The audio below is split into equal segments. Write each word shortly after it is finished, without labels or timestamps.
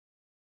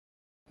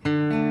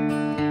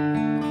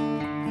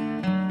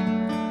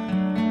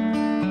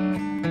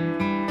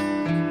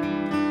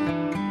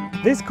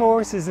This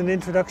course is an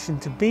introduction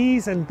to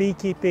bees and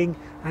beekeeping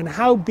and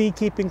how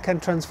beekeeping can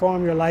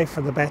transform your life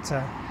for the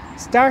better.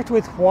 Start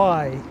with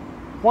why.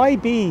 Why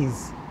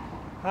bees?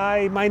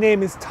 Hi, my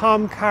name is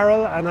Tom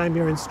Carroll and I'm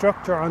your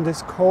instructor on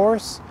this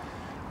course.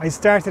 I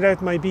started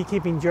out my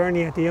beekeeping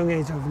journey at the young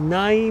age of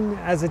 9.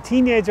 As a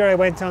teenager, I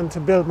went on to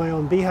build my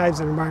own beehives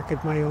and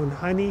market my own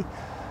honey.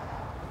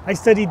 I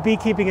studied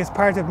beekeeping as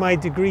part of my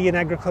degree in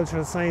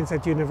agricultural science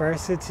at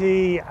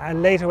university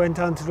and later went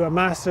on to do a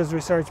master's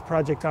research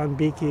project on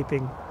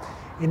beekeeping.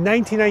 In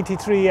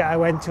 1993, I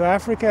went to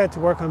Africa to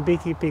work on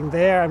beekeeping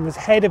there and was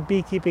head of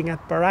beekeeping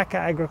at Baraka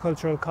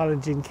Agricultural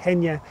College in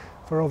Kenya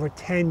for over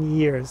 10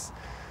 years.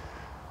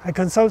 I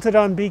consulted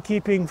on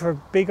beekeeping for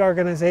big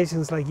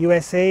organisations like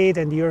USAID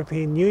and the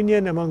European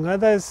Union, among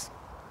others.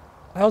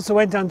 I also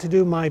went on to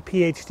do my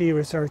PhD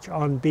research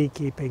on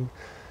beekeeping.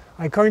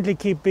 I currently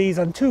keep bees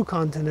on 2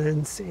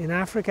 continents, in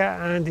Africa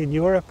and in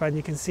Europe, and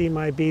you can see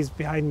my bees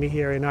behind me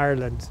here in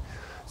Ireland.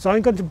 So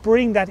I'm going to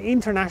bring that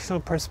international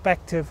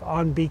perspective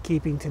on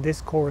beekeeping to this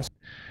course.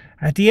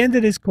 At the end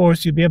of this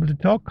course, you'll be able to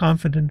talk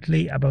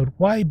confidently about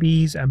why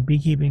bees and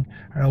beekeeping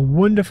are a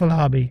wonderful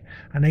hobby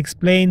and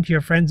explain to your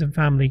friends and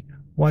family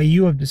why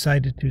you have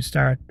decided to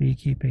start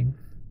beekeeping.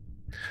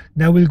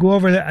 Now we'll go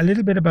over a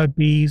little bit about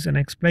bees and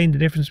explain the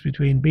difference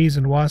between bees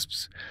and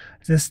wasps,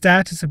 the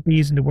status of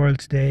bees in the world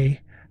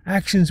today,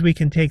 actions we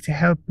can take to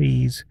help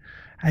bees,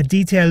 a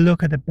detailed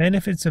look at the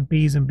benefits of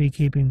bees and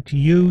beekeeping to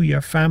you, your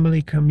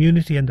family,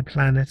 community and the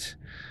planet,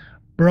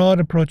 broad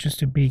approaches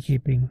to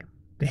beekeeping,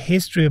 the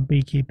history of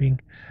beekeeping,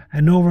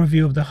 an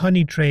overview of the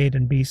honey trade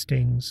and bee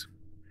stings.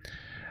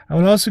 I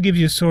will also give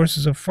you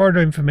sources of further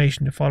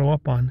information to follow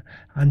up on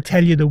and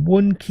tell you the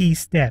one key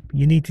step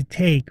you need to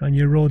take on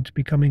your road to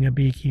becoming a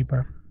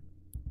beekeeper.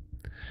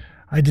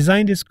 I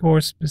designed this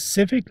course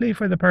specifically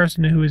for the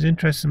person who is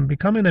interested in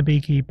becoming a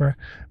beekeeper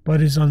but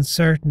is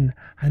uncertain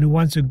and who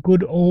wants a good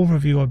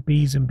overview of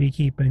bees and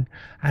beekeeping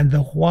and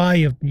the why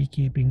of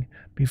beekeeping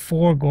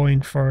before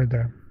going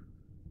further.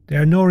 There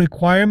are no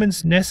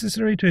requirements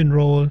necessary to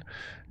enroll,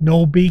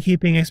 no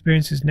beekeeping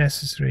experience is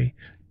necessary,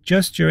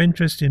 just your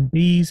interest in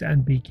bees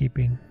and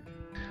beekeeping.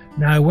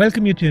 Now I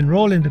welcome you to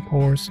enroll in the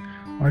course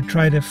or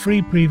try the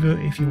free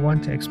preview if you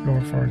want to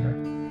explore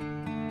further.